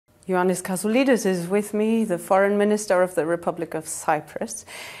Ioannis Kasoulides is with me, the Foreign Minister of the Republic of Cyprus.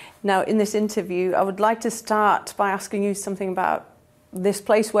 Now, in this interview, I would like to start by asking you something about this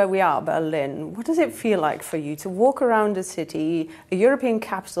place where we are, Berlin. What does it feel like for you to walk around a city, a European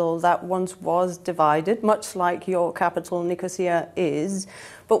capital that once was divided, much like your capital, Nicosia, is,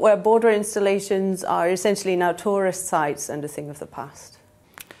 but where border installations are essentially now tourist sites and a thing of the past?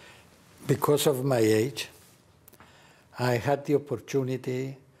 Because of my age, I had the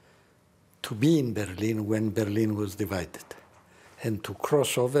opportunity to be in Berlin when Berlin was divided and to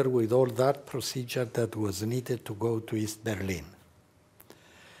cross over with all that procedure that was needed to go to East Berlin.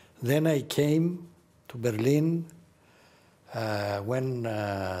 Then I came to Berlin when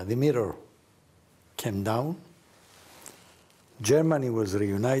the mirror came down. Germany was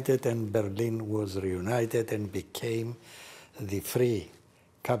reunited and Berlin was reunited and became the free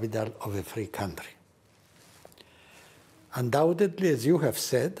capital of a free country. Undoubtedly, as you have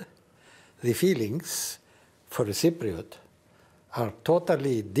said, the feelings for a Cypriot are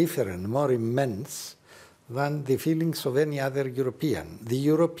totally different, more immense than the feelings of any other European. The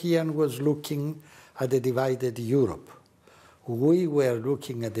European was looking at a divided Europe. We were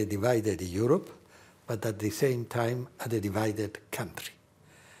looking at a divided Europe, but at the same time at a divided country.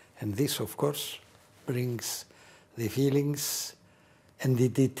 And this, of course, brings the feelings and the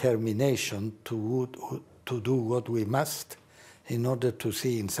determination to do what we must in order to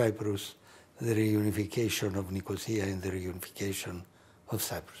see in Cyprus the reunification of Nicosia and the reunification of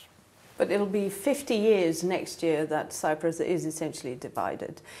Cyprus. But it'll be 50 years next year that Cyprus is essentially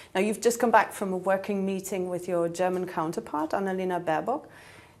divided. Now, you've just come back from a working meeting with your German counterpart, Annalena Baerbock.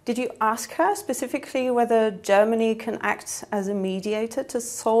 Did you ask her specifically whether Germany can act as a mediator to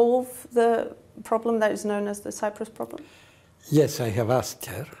solve the problem that is known as the Cyprus problem? Yes, I have asked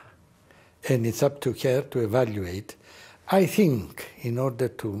her, and it's up to her to evaluate. I think, in order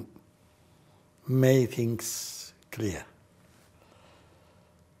to make things clear,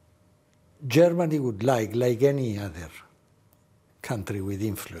 Germany would like any other country with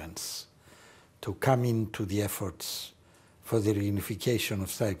influence, to come into the efforts for the reunification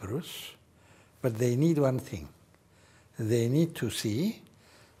of Cyprus, but they need one thing. They need to see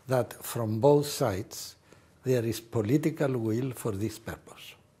that from both sides there is political will for this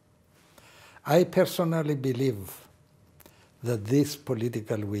purpose. I personally believe that this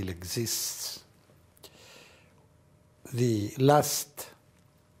political will exists. The last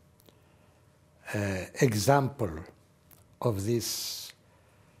example of this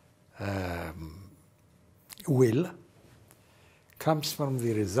will comes from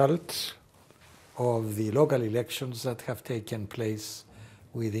the results of the local elections that have taken place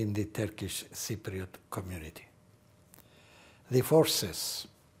within the Turkish Cypriot community. The forces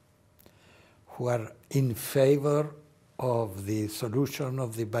who are in favor of the solution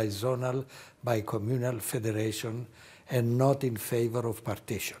of the bizonal, bicommunal federation and not in favor of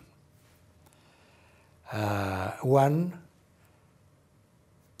partition. One,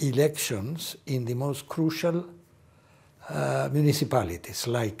 elections in the most crucial municipalities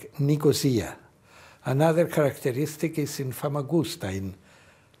like Nicosia. Another characteristic is in Famagusta,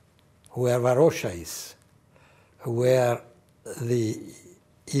 where Varosha is, where the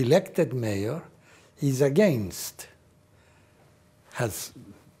elected mayor is has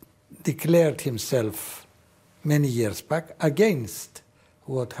declared himself many years back against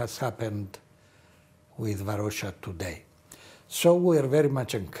what has happened with Varosha today. So we are very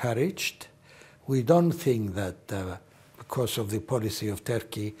much encouraged. We don't think that because of the policy of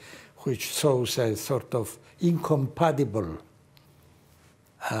Turkey, which shows a sort of incompatible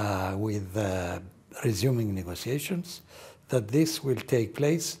with resuming negotiations, that this will take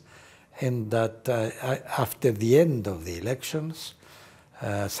place and that after the end of the elections,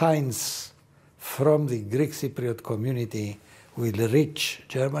 signs from the Greek Cypriot community will reach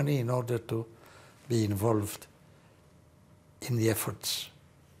Germany in order to be involved in the efforts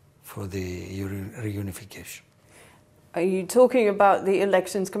for the reunification. Are you talking about the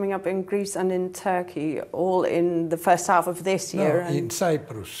elections coming up in Greece and in Turkey, all in the first half of this year? No, in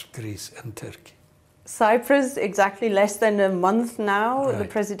Cyprus, Greece and Turkey. Cyprus, exactly less than a month now, right. The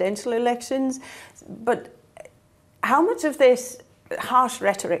presidential elections. But how much of this harsh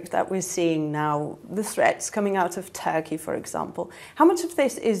rhetoric that we're seeing now, the threats coming out of Turkey, for example, how much of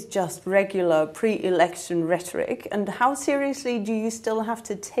this is just regular pre-election rhetoric, and how seriously do you still have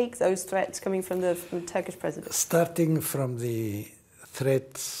to take those threats coming from the Turkish president? Starting from the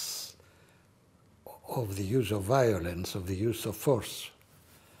threats of the use of violence, of the use of force,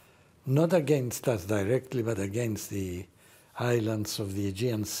 not against us directly, but against the islands of the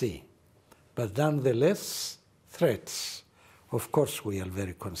Aegean Sea, but nonetheless threats Of course, we are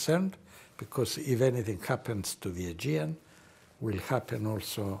very concerned, because if anything happens to the Aegean, may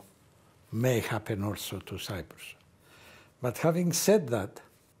happen also to Cyprus. But having said that,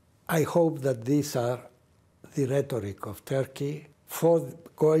 I hope that these are the rhetoric of Turkey for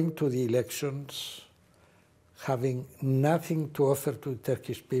going to the elections, having nothing to offer to the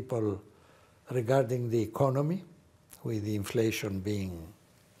Turkish people regarding the economy, with the inflation being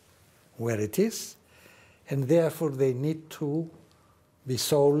where it is, and therefore they need to be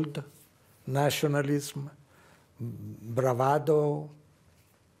sold nationalism, bravado,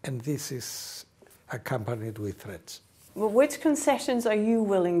 and this is accompanied with threats. Well, which concessions are you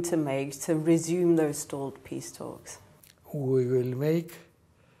willing to make to resume those stalled peace talks? We will make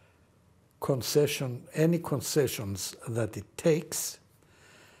any concessions that it takes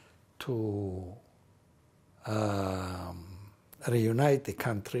to reunite the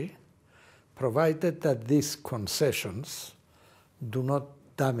country, provided that these concessions do not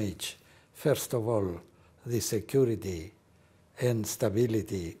damage, first of all, the security and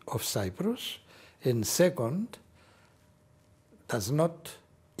stability of Cyprus, and second, does not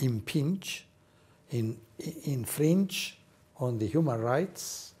infringe on the human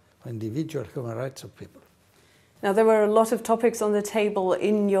rights, individual human rights of people. Now, there were a lot of topics on the table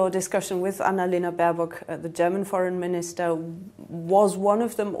in your discussion with Annalena Baerbock, the German foreign minister. Was one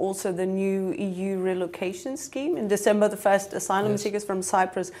of them also the new EU relocation scheme? In December, the first asylum seekers from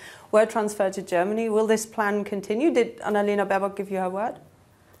Cyprus were transferred to Germany. Will this plan continue? Did Annalena Baerbock give you her word?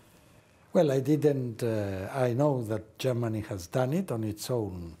 Well, I didn't. I know that Germany has done it on its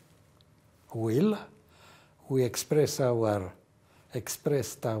own will. We expressed our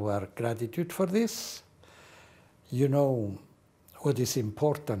gratitude for this. You know what is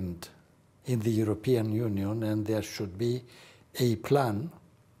important in the European Union, and there should be a plan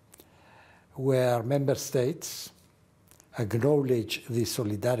where member states acknowledge the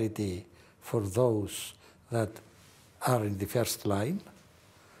solidarity for those that are in the first line,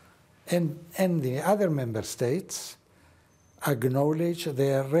 and the other member states acknowledge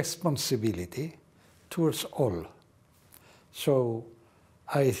their responsibility towards all. So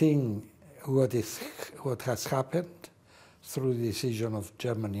I think what has happened through the decision of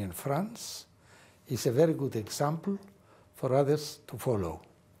Germany and France is a very good example for others to follow.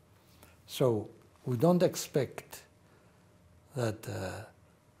 So we don't expect that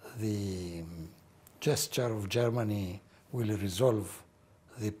the gesture of Germany will resolve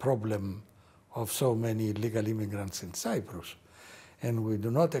the problem of so many illegal immigrants in Cyprus. And we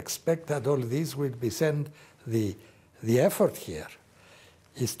do not expect that all this will be sent. The effort here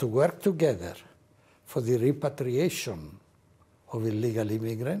is to work together for the repatriation of illegal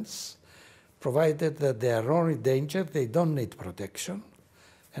immigrants, provided that they are only danger, they don't need protection.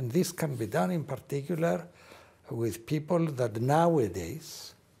 And this can be done in particular with people that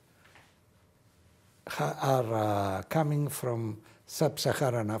nowadays are coming from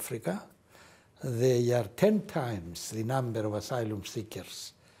sub-Saharan Africa. They are 10 times the number of asylum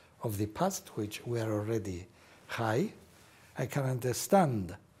seekers of the past, which were already high. I can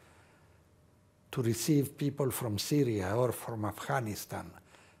understand to receive people from Syria or from Afghanistan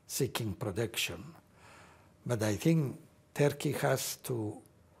seeking protection. But I think Turkey has to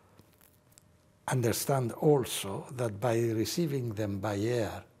understand also that by receiving them by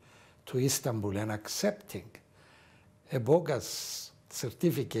air to Istanbul and accepting a bogus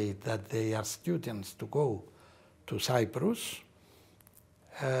certificate that they are students to go to Cyprus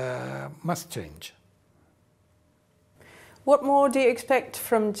must change. What more do you expect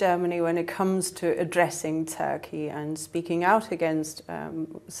from Germany when it comes to addressing Turkey and speaking out against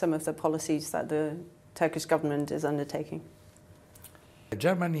some of the policies that the Turkish government is undertaking?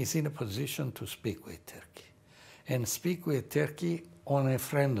 Germany is in a position to speak with Turkey, and speak with Turkey on a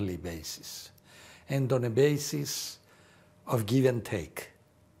friendly basis and on a basis of give and take.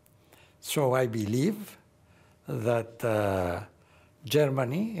 So I believe that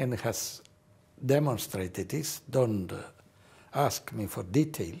Germany, and has demonstrated this, don't ask me for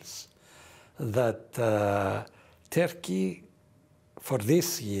details, that Turkey for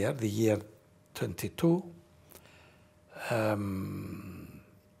this year, the year 22,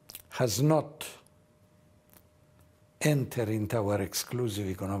 has not entered into our exclusive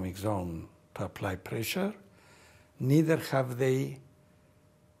economic zone to apply pressure, neither have they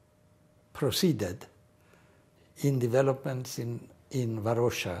proceeded in developments in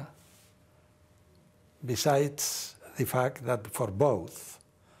Varosha, besides the fact that for both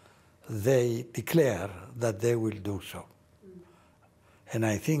they declare that they will do so. And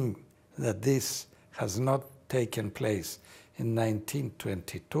I think that this has not taken place in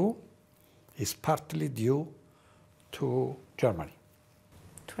 1922 is partly due to Germany.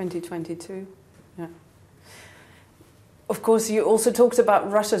 2022, yeah. Of course, you also talked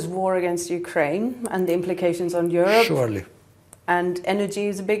about Russia's war against Ukraine and the implications on Europe. Surely. And energy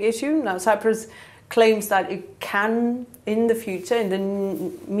is a big issue. Now, Cyprus claims that it can, in the future, in the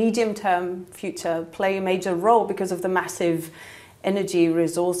medium-term future, play a major role because of the massive energy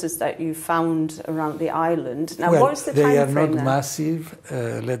resources that you found around the island. Now, well, what's the time frame? They are not there? massive,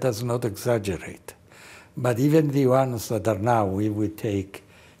 let us not exaggerate. But even the ones that are now, we would take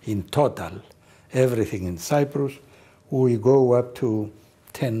in total everything in Cyprus, we go up to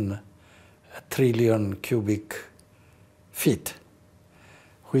 10 trillion cubic feet,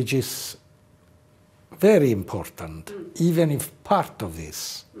 which is very important, even if part of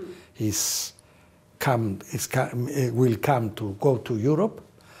this will go to Europe.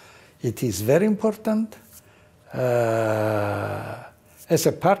 It is very important as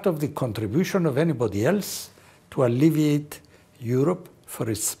a part of the contribution of anybody else to alleviate Europe for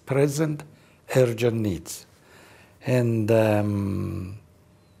its present urgent needs. And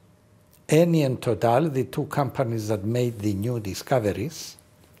Eni and Total, the two companies that made the new discoveries,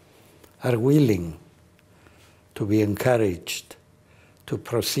 are willing to be encouraged to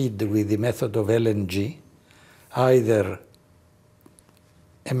proceed with the method of LNG, either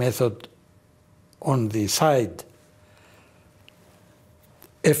a method on the side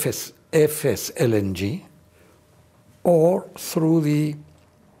FSLNG or through the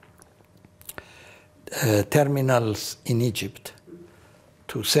terminals in Egypt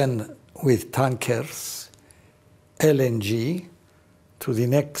to send with tankers LNG to the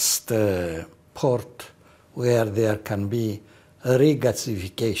next port where there can be a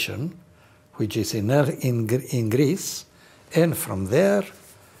regasification, which is in Greece, and from there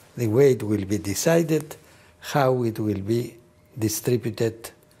the way it will be decided how it will be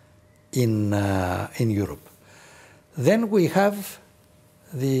distributed in Europe. Then we have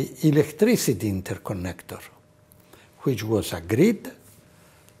the electricity interconnector, which was agreed,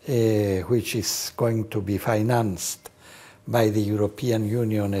 which is going to be financed by the European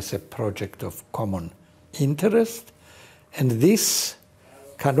Union as a project of common interest, and this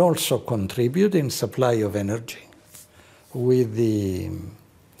can also contribute in supply of energy with the...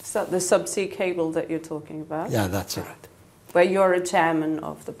 Is that the subsea cable that you're talking about? Yeah, that's right. Where you're a chairman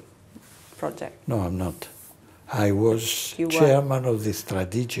of the project? No, I'm not. I was chairman of the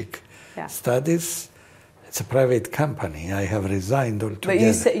strategic studies. It's a private company. I have resigned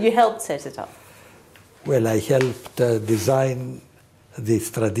altogether. But you helped set it up? Well, I helped design the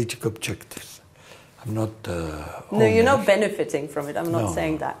strategic objectives. I'm not No, you're not benefiting from it. I'm not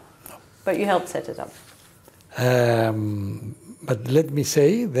saying that. No. But you helped set it up. But let me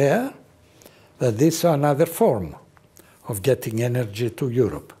say there that this is another form of getting energy to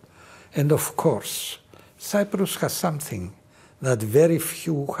Europe. And of course, Cyprus has something that very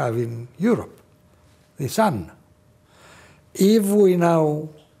few have in Europe, the sun. If we now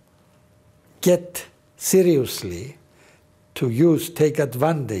get seriously to take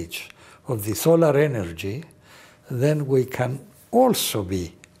advantage of the solar energy, then we can also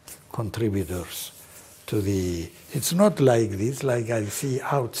be contributors to the... It's not like this, like I see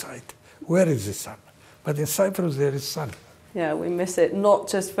outside. Where is the sun? But in Cyprus there is sun. Yeah, we miss it, not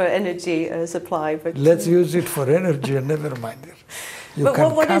just for energy supply, but... Let's use it for energy and never mind it. But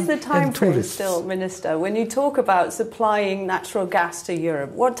what is the time frame still, Minister? When you talk about supplying natural gas to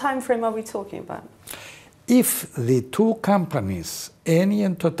Europe, what time frame are we talking about? If the two companies, Eni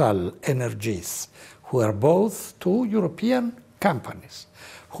and Total Energies, who are both two European companies,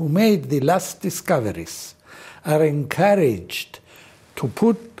 who made the last discoveries, are encouraged to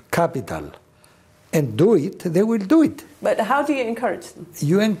put capital and do it, they will do it. But how do you encourage them?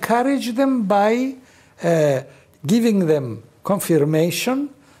 You encourage them by giving them confirmation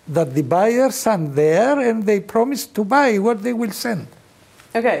that the buyers are there and they promise to buy what they will send.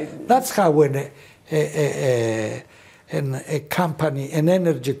 Okay. That's how a company, an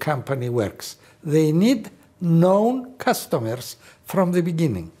energy company works. They need known customers from the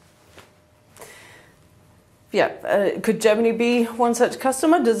beginning. Yeah, could Germany be one such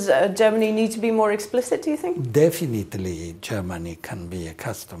customer? Does Germany need to be more explicit, do you think? Definitely Germany can be a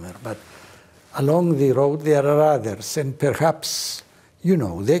customer, but along the road there are others, and perhaps,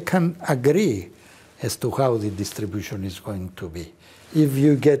 they can agree as to how the distribution is going to be. If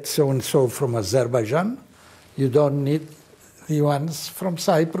you get so-and-so from Azerbaijan, you don't need the ones from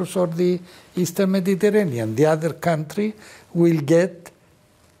Cyprus or the Eastern Mediterranean. The other country will get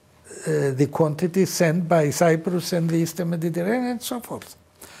the quantity sent by Cyprus and the Eastern Mediterranean and so forth.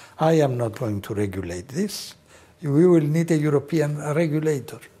 I am not going to regulate this. We will need a European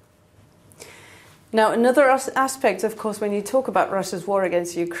regulator. Now, another aspect, of course, when you talk about Russia's war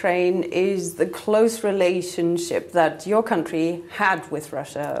against Ukraine is the close relationship that your country had with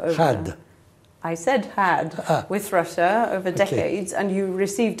Russia. I said had with Russia over decades, and you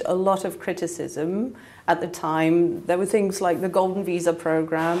received a lot of criticism at the time. There were things like the Golden Visa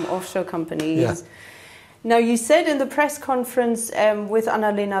program, offshore companies. Yeah. Now, you said in the press conference with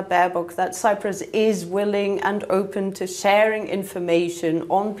Annalena Baerbock that Cyprus is willing and open to sharing information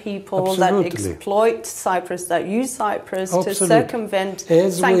on people that exploit Cyprus, that use Cyprus to circumvent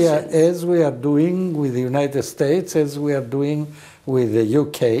sanctions. As we are doing with the United States, as we are doing with the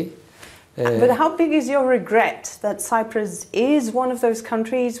UK. But how big is your regret that Cyprus is one of those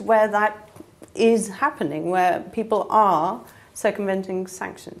countries where that is happening, where people are circumventing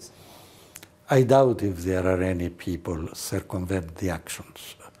sanctions? I doubt if there are any people circumvent the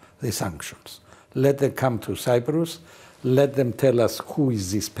sanctions. Let them come to Cyprus. Let them tell us who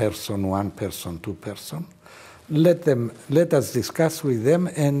is this person, 1 person, 2 person. Let us discuss with them,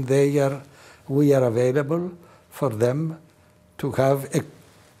 and we are available for them to have a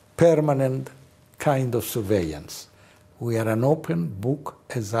permanent kind of surveillance. We are an open book,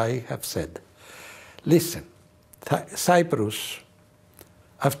 as I have said. Listen, Cyprus,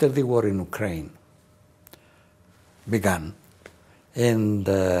 after the war in Ukraine began, and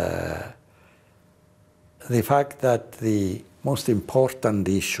the fact that the most important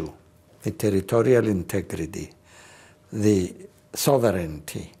issue, the territorial integrity, the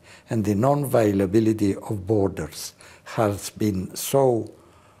sovereignty, and the non-violability of borders has been so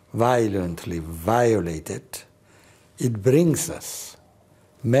violently violated, it brings us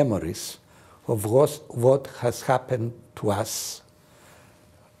memories of what has happened to us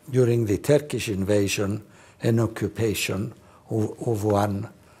during the Turkish invasion and occupation of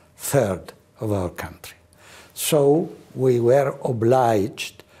 1/3 of our country. So we were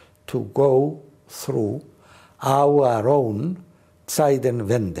obliged to go through our own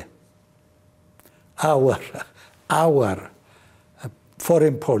Zeitenwende. Our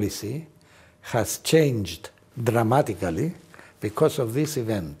foreign policy has changed dramatically because of this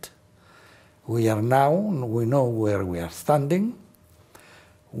event. We know where we are standing.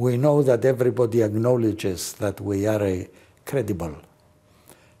 We know that everybody acknowledges that we are a credible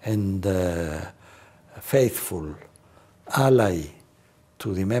and faithful ally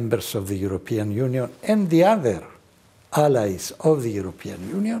to the members of the European Union and the other allies of the European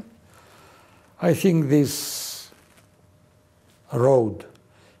Union. I think this road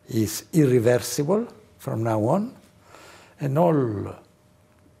is irreversible from now on, and all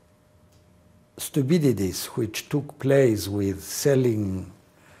stupidities which took place with selling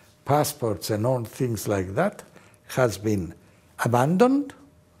passports and all things like that has been abandoned.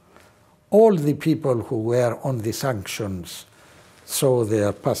 All the people who were on the sanctions saw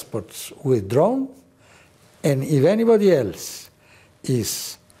their passports withdrawn, and if anybody else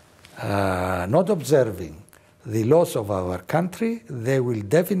is not observing the laws of our country, they will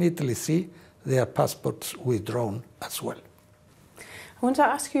definitely see their passports withdrawn as well. I want to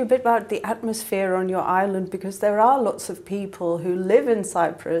ask you a bit about the atmosphere on your island, because there are lots of people who live in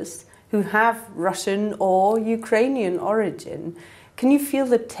Cyprus who have Russian or Ukrainian origin. Can you feel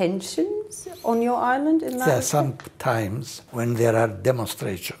the tensions on your island in that? There are some times when there are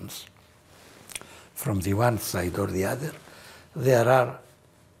demonstrations from the one side or the other, there are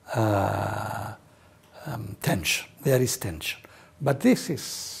tension. There is tension. But this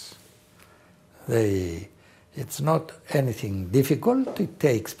is it's not anything difficult. It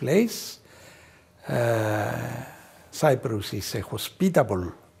takes place. Cyprus is a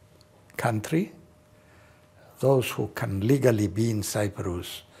hospitable country. Those who can legally be in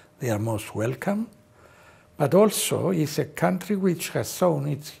Cyprus, they are most welcome. But also it's a country which has shown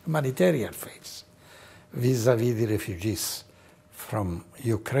its humanitarian face vis-à-vis the refugees from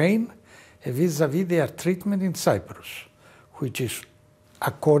Ukraine, and vis-à-vis their treatment in Cyprus, which is,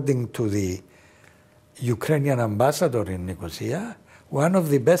 according to the Ukrainian ambassador in Nicosia, one of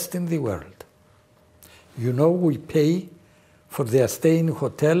the best in the world. You know, we pay for their stay in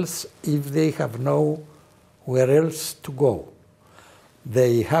hotels if they have nowhere else to go.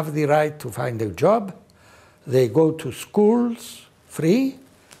 They have the right to find a job. They go to schools free.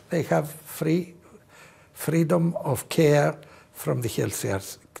 They have freedom of care from the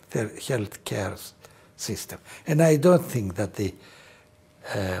healthcare system. And I don't think that the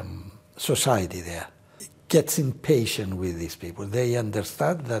society there gets impatient with these people. They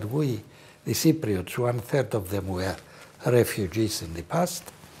understand that we, the Cypriots, 1/3 of them were refugees in the past,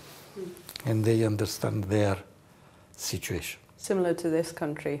 and they understand their situation. Similar to this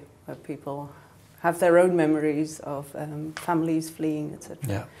country, where people have their own memories of families fleeing, etc.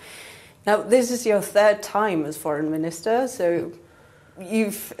 Yeah. Now, this is your third time as Foreign Minister, so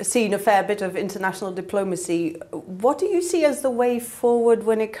you've seen a fair bit of international diplomacy. What do you see as the way forward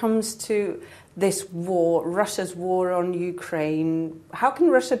when it comes to this war, Russia's war on Ukraine? How can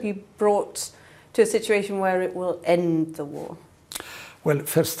Russia be brought to a situation where it will end the war? Well,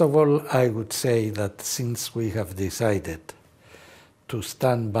 first of all, I would say that since we have decided to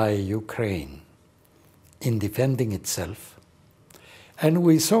stand by Ukraine in defending itself, and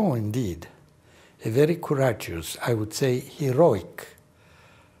we saw indeed a very courageous, I would say heroic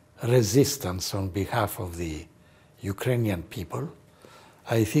resistance on behalf of the Ukrainian people,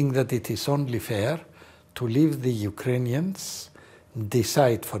 I think that it is only fair to leave the Ukrainians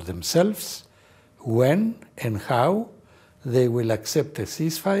decide for themselves when and how they will accept a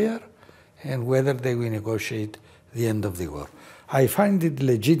ceasefire and whether they will negotiate the end of the war. I find it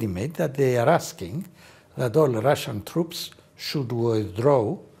legitimate that they are asking that all Russian troops should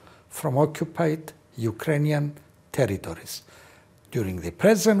withdraw from occupied Ukrainian territories during the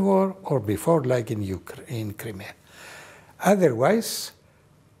present war or before, like in Crimea. Otherwise,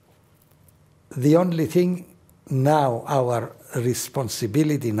 the only thing now, our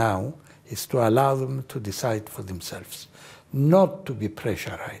responsibility now, is to allow them to decide for themselves, not to be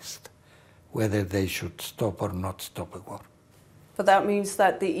pressurized whether they should stop or not stop a war. But that means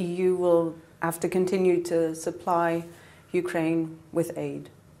that the EU will have to continue to supply Ukraine with aid.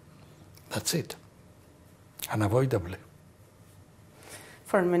 That's it, unavoidably.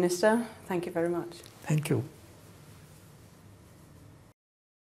 Foreign Minister, thank you very much. Thank you.